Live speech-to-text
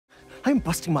I'm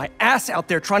busting my ass out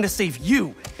there trying to save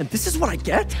you, and this is what I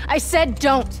get? I said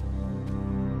don't.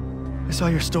 I saw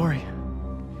your story.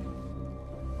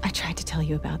 I tried to tell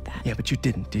you about that. Yeah, but you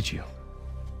didn't, did you?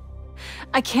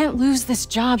 I can't lose this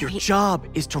job. Your job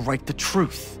is to write the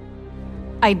truth.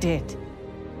 I did.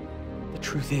 The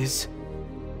truth is,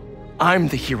 I'm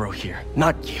the hero here,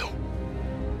 not you.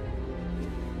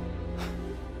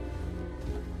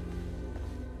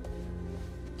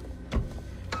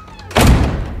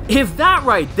 If that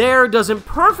right there doesn't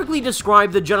perfectly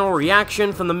describe the general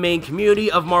reaction from the main community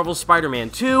of Marvel's Spider-Man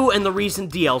 2 and the recent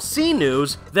DLC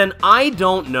news, then I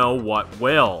don't know what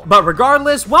will. But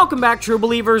regardless, welcome back, true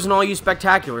believers and all you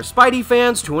spectacular Spidey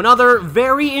fans, to another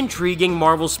very intriguing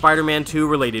Marvel Spider-Man 2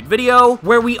 related video,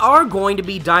 where we are going to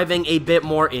be diving a bit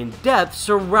more in depth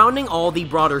surrounding all the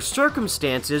broader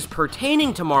circumstances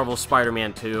pertaining to Marvel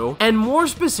Spider-Man 2, and more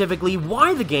specifically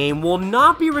why the game will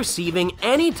not be receiving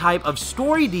any type of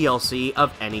story DLC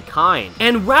of any kind.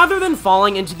 And rather than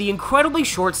falling into the incredibly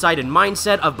short-sighted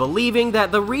mindset of believing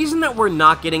that the reason that we're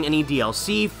not getting any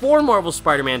DLC for Marvel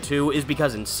Spider-Man 2 is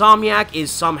because Insomniac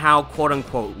is somehow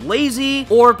quote-unquote lazy,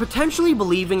 or potentially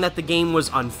believing that the game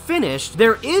was unfinished,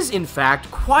 there is in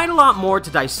fact quite a lot more to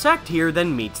dissect here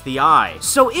than meets the eye.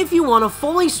 So if you want to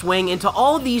fully swing into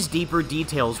all these deeper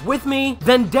details with me,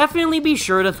 then definitely be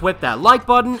sure to thwip that like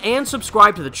button and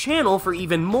subscribe to the channel for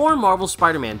even more Marvel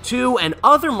Spider-Man 2 and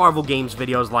other Marvel games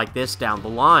videos like this down the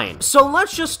line. So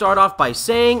let's just start off by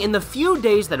saying, in the few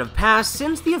days that have passed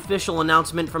since the official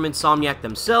announcement from Insomniac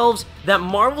themselves that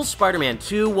Marvel Spider-Man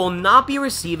 2 will not be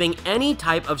receiving any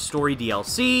type of story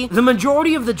DLC, the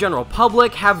majority of the general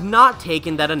public have not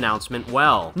taken that announcement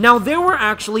well. Now, there were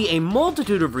actually a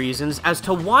multitude of reasons as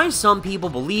to why some people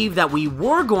believe that we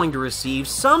were going to receive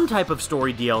some type of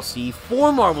story DLC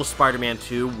for Marvel Spider-Man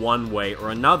 2 one way or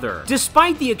another,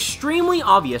 despite the extremely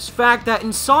obvious fact that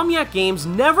Insomniac Games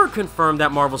never confirmed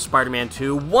that Marvel Spider-Man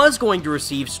 2 was going to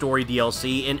receive story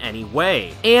DLC in any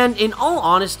way. And in all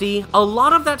honesty, a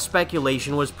lot of that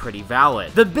speculation was pretty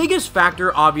valid. The biggest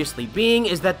factor obviously being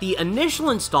is that the initial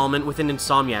installment within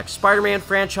Insomniac's Spider-Man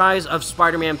franchise of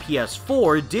Spider-Man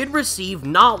PS4 did receive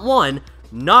not one,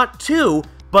 not two,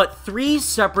 but 3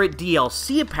 separate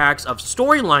DLC packs of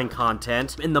storyline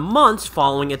content in the months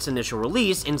following its initial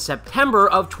release in September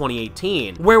of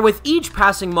 2018, where with each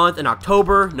passing month in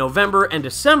October, November, and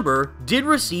December did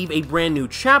receive a brand new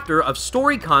chapter of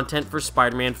story content for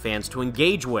Spider-Man fans to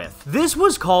engage with. This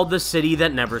was called The City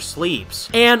That Never Sleeps.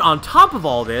 And on top of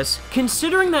all this,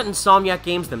 considering that Insomniac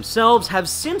Games themselves have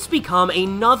since become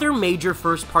another major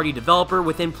first-party developer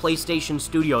within PlayStation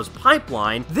Studios'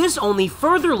 pipeline, this only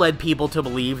further led people to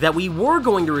believe that we were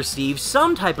going to receive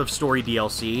some type of story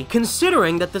DLC,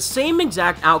 considering that the same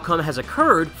exact outcome has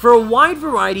occurred for a wide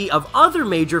variety of other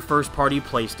major first-party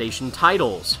PlayStation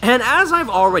titles. And as I've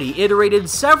already iterated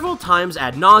several times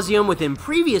ad nauseum within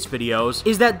previous videos,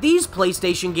 is that these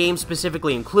PlayStation games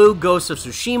specifically include Ghost of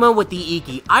Tsushima with the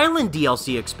Iki Island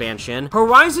DLC expansion,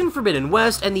 Horizon Forbidden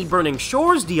West and the Burning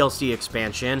Shores DLC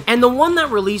expansion, and the one that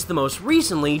released the most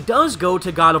recently does go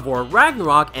to God of War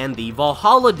Ragnarok and the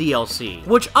Valhalla DLC,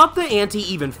 which upped the ante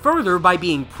even further by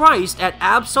being priced at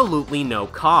absolutely no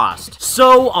cost.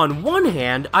 So, on one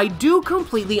hand, I do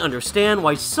completely understand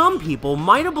why some people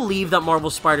might have believed that Marvel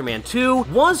Spider-Man 2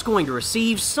 was going to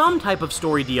receive some type of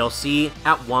story DLC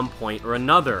at one point or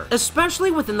another.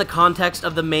 Especially within the context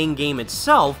of the main game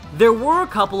itself, there were a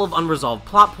couple of unresolved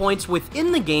plot points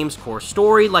within the game's core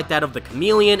story, like that of the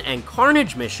Chameleon and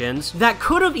Carnage missions, that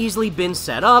could have easily been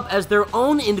set up as their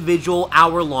own individual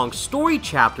hour-long story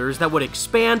chapters that would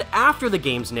expand after the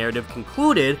game's narrative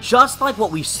concluded, just like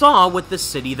what we saw with The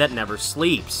City That Never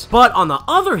Sleeps. But on the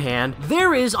other hand,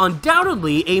 there is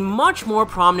undoubtedly a much more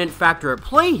prominent factor at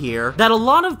play here that a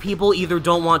lot of people either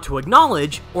don't want to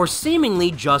acknowledge or seemingly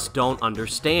just don't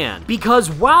understand. Because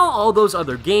while all those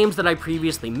other games that I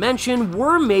previously mentioned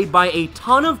were made by a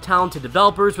ton of talented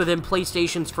developers within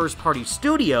PlayStation's first-party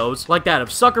studios, like that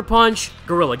of Sucker Punch,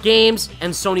 Guerrilla Games,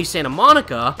 and Sony Santa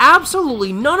Monica,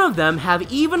 absolutely none of them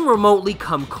have even remotely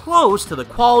come close to the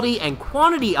quality and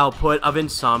quantity output of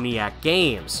Insomniac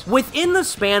Games. Within the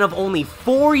span of only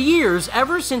 4 years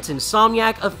ever since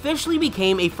Insomniac officially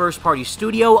became a first-party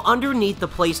studio underneath the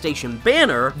PlayStation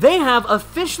banner, they have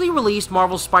officially released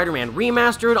Marvel Spider-Man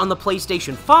Remastered on the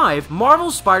PlayStation 5,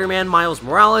 Marvel Spider-Man Miles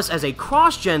Morales as a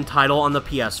cross-gen title on the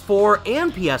PS4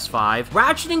 and PS5,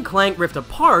 Ratchet & Clank Rift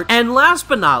Apart, and last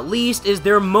but not least is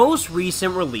their most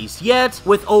recent release yet,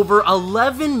 with over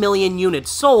 11 million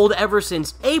units sold ever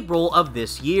since April of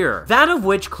this year, that of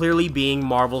which clearly being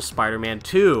Marvel's Spider-Man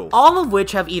 2, all of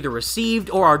which have either received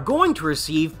or are going to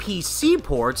receive PC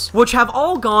ports, which have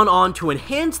all gone on to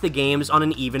enhance the games on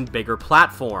an even bigger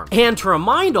platform. And to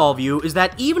remind all of you is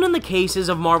that even in the cases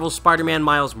of Marvel's Spider-Man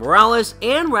Miles Morales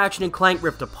and Ratchet & Clank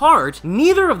Rift Apart,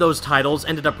 neither of those titles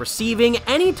ended up receiving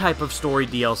any type of story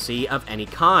DLC of any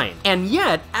kind. And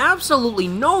yet, absolutely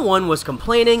no one was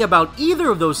complaining about either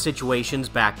of those situations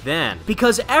back then,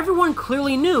 because everyone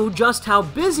clearly knew just how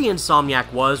busy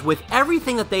Insomniac was with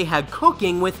everything that they had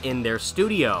cooking within their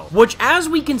studio. Which, as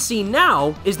we can see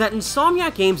now, is that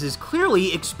Insomniac Games is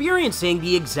clearly experiencing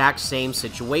the exact same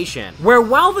situation, where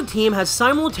while the team has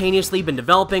simultaneously been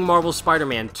developing Marvel's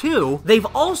Spider-Man 2, they've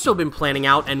also been planning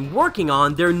out and working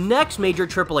on their next major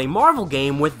AAA Marvel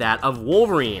game with that of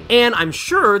Wolverine. And I'm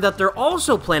sure that they're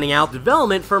also planning out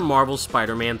development for Marvel's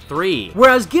Spider-Man 3.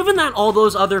 Whereas given that all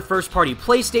those other first-party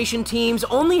PlayStation teams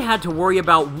only had to worry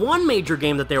about one major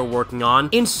game that they were working on,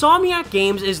 Insomniac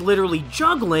Games is literally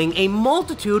juggling a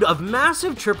multitude of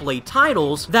massive AAA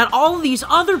titles that all of these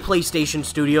other PlayStation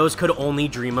studios could only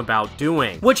dream about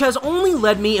doing. Which has only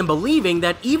led me in believing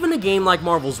that even a game like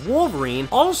Marvel's Wolverine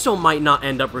also might not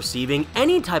end up receiving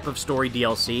any type of story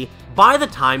DLC by the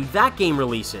time that game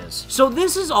releases. So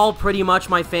this is all pretty much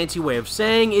my fancy way of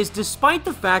saying is despite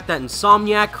the fact that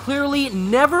Insomniac clearly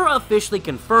never officially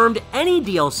confirmed any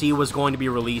DLC was going to be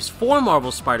released for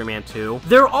Marvel's Spider-Man 2,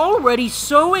 they're already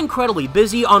so incredibly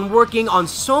busy on working on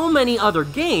so many other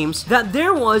games that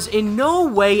there was in no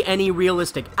way any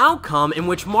realistic outcome in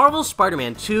which Marvel's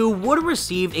Spider-Man 2 would have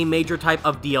received a major type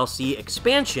of DLC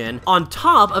expansion on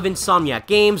top of Insomniac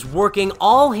Games working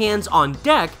all hands on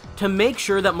deck to make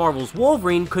sure that Marvel's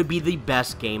Wolverine could be the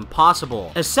best game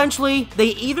possible. Essentially, they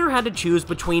either had to choose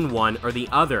between one or the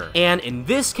other, and in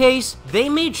this case, they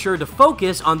made sure to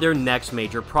focus on their next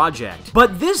major project.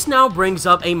 But this now brings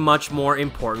up a much more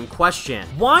important question.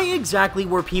 Why exactly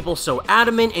were people so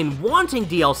adamant in wanting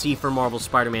DLC for Marvel's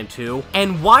Spider-Man 2,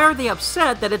 and why are they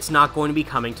upset that it's not going to be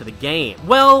coming to the game?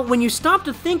 Well, when you stop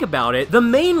to think about it, the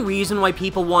main reason why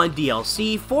people want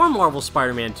DLC for Marvel's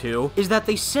Spider-Man 2 is that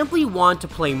they simply want to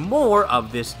play more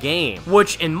of this game,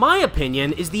 which in my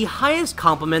opinion is the highest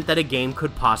compliment that a game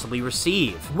could possibly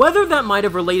receive. Whether that might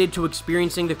have related to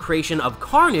experiencing the creation of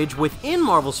Carnage within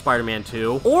Marvel's Spider-Man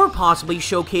 2, or possibly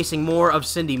showcasing more of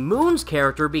Cindy Moon's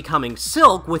character becoming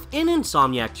Silk within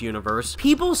Insomniac's universe,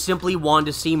 people simply wanted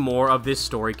to see more of this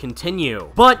story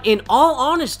continue. But in all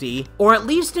honesty, or at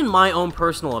least in my own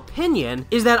personal opinion,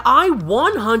 is that I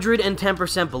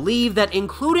 110% believe that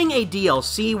including a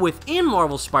DLC within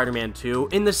Marvel's Spider-Man 2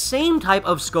 in the same type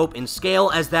of scope and scale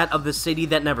as that of The City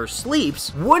That Never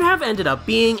Sleeps would have ended up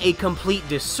being a complete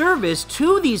disservice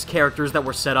to these characters that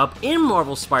were set up in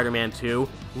Marvel's Spider-Man 2,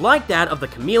 like that of the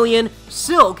Chameleon,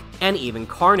 Silk, and even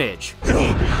Carnage.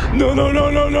 No, no,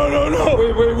 no, no, no, no, no!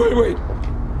 Wait.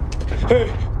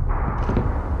 Hey!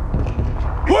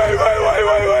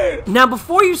 Wait! Now,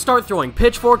 before you start throwing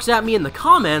pitchforks at me in the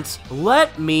comments,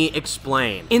 let me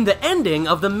explain. In the ending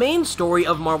of the main story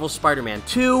of Marvel's Spider-Man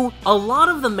 2, a lot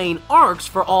of the main arcs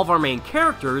for all of our main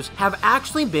characters have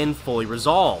actually been fully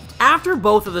resolved. After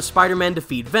both of the Spider-Men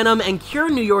defeat Venom and cure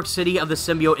New York City of the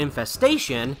symbiote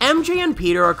infestation, MJ and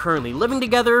Peter are currently living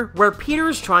together, where Peter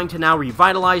is trying to now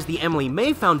revitalize the Emily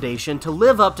May Foundation to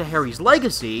live up to Harry's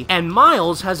legacy, and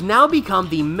Miles has now become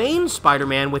the main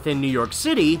Spider-Man within New York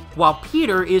City, while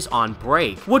Peter is on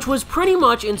break, which was pretty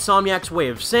much Insomniac's way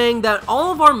of saying that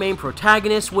all of our main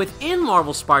protagonists within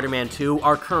Marvel's Spider-Man 2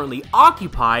 are currently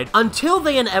occupied until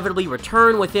they inevitably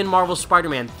return within Marvel's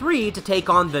Spider-Man 3 to take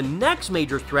on the next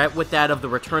major threat with that of the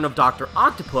return of Dr.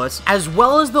 Octopus, as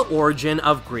well as the origin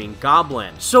of Green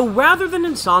Goblin. So rather than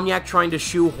Insomniac trying to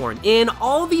shoehorn in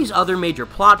all these other major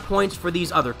plot points for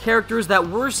these other characters that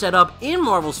were set up in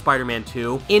Marvel's Spider-Man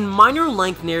 2 in minor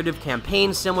length narrative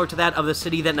campaigns similar to that of The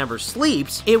City That Never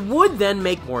Sleeps, it would then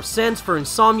make more sense for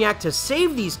Insomniac to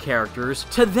save these characters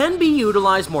to then be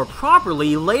utilized more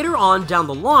properly later on down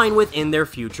the line within their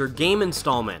future game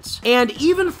installments. And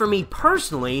even for me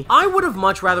personally, I would have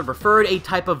much rather preferred a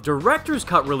type of director's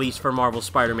cut release for Marvel's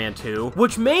Spider-Man 2,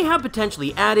 which may have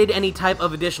potentially added any type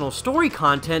of additional story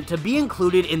content to be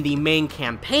included in the main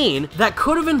campaign that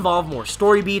could have involved more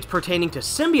story beats pertaining to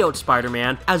symbiote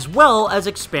Spider-Man, as well as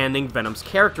expanding Venom's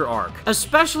character arc,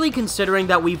 especially considering considering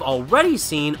that we've already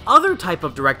seen other type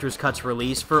of director's cuts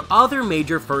released for other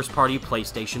major first-party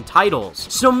PlayStation titles.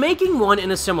 So making one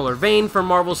in a similar vein for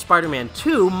Marvel's Spider-Man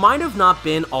 2 might have not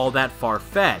been all that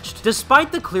far-fetched,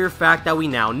 despite the clear fact that we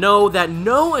now know that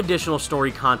no additional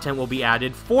story content will be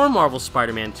added for Marvel's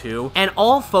Spider-Man 2, and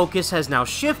all focus has now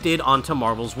shifted onto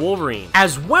Marvel's Wolverine,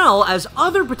 as well as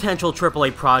other potential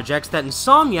AAA projects that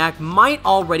Insomniac might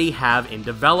already have in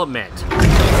development.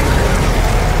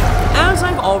 As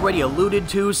I've already alluded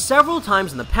to several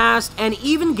times in the past, and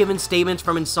even given statements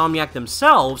from Insomniac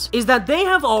themselves, is that they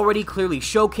have already clearly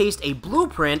showcased a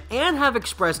blueprint and have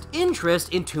expressed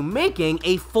interest into making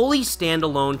a fully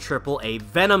standalone AAA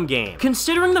Venom game,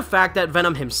 considering the fact that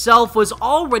Venom himself was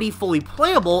already fully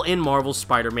playable in Marvel's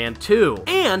Spider-Man 2,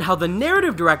 and how the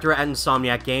narrative director at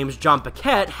Insomniac Games, John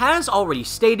Paquette, has already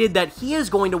stated that he is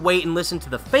going to wait and listen to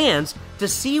the fans to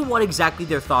see what exactly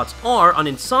their thoughts are on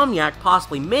Insomniac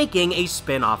possibly making a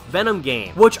spin-off Venom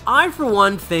game, which I for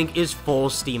one think is full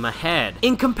steam ahead.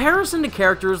 In comparison to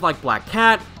characters like Black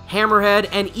Cat, Hammerhead,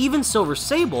 and even Silver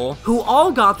Sable, who all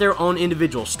got their own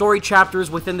individual story chapters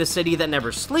within the city that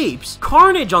never sleeps,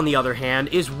 Carnage, on the other hand,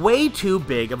 is way too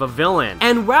big of a villain.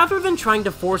 And rather than trying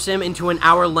to force him into an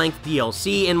hour-length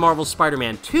DLC in Marvel's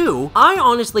Spider-Man 2, I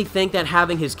honestly think that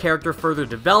having his character further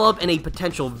develop in a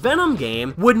potential Venom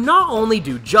game would not only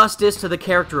do justice to the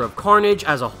character of Carnage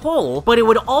as a whole, but it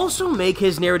would also make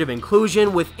his narrative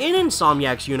inclusion within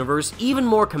Insomniac's universe even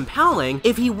more compelling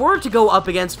if he were to go up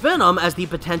against Venom as the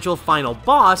potential final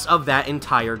boss of that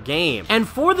entire game. And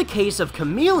for the case of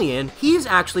Chameleon, he's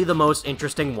actually the most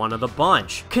interesting one of the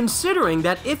bunch, considering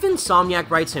that if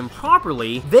Insomniac writes him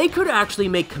properly, they could actually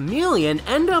make Chameleon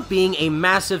end up being a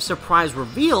massive surprise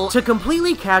reveal to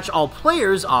completely catch all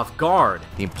players off guard.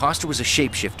 The imposter was a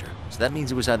shapeshifter, so that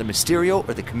means it was either Mysterio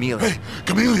or the Chameleon. Hey,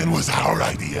 Chameleon was our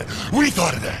idea. We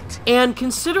thought of that. And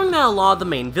considering that a lot of the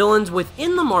main villains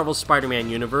within the Marvel Spider-Man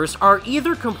universe are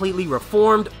either completely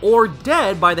reformed or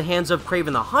dead by the hands of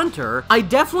Kraven the Hunter, I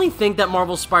definitely think that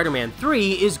Marvel Spider-Man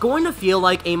 3 is going to feel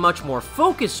like a much more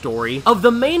focused story of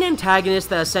the main antagonist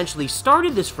that essentially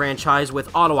started this franchise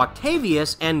with Otto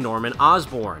Octavius and Norman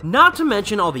Osborn. Not to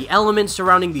mention all the elements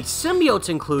surrounding the symbiote's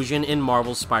inclusion in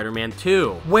Marvel's Spider-Man 2,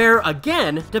 where,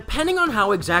 again, depending on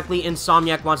how exactly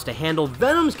Insomniac wants to handle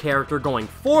Venom's character going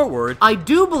forward, I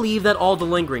do believe that all the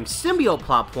lingering symbiote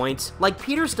plot points, like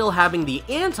Peter still having the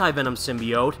anti-Venom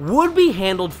symbiote, would be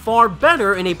handled far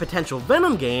better in a potential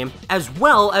Venom game, as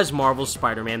well as Marvel's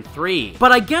Spider-Man 3.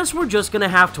 But I guess we're just gonna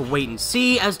have to wait and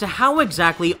see as to how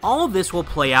exactly all of this will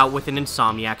play out within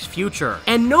Insomniac's future.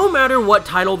 And no matter what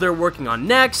title they're working on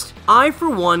next, I for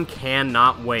one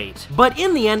cannot wait. But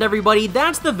in the end, everybody,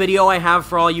 that's the video I have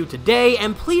for all you today,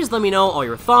 and please let me know all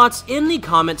your thoughts in the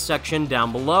comments section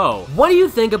down below. What do you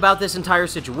think about this entire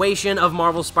situation of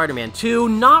Marvel's Spider-Man 2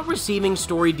 not receiving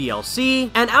story DLC?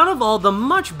 And out of all the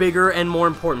much bigger and more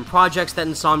important projects that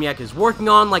Insomniac is working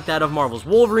on, like that of Marvel's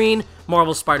Wolverine,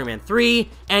 Marvel's Spider-Man 3,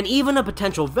 and even a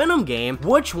potential Venom game,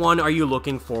 which one are you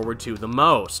looking forward to the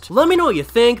most? Let me know what you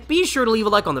think, be sure to leave a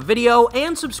like on the video,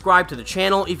 and subscribe to the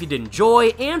channel if you did enjoy,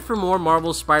 and for more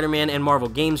Marvel Spider-Man and Marvel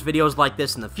Games videos like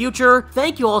this in the future.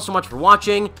 Thank you all so much for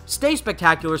watching, stay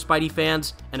spectacular Spidey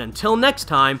fans, and until next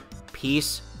time,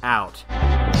 peace out.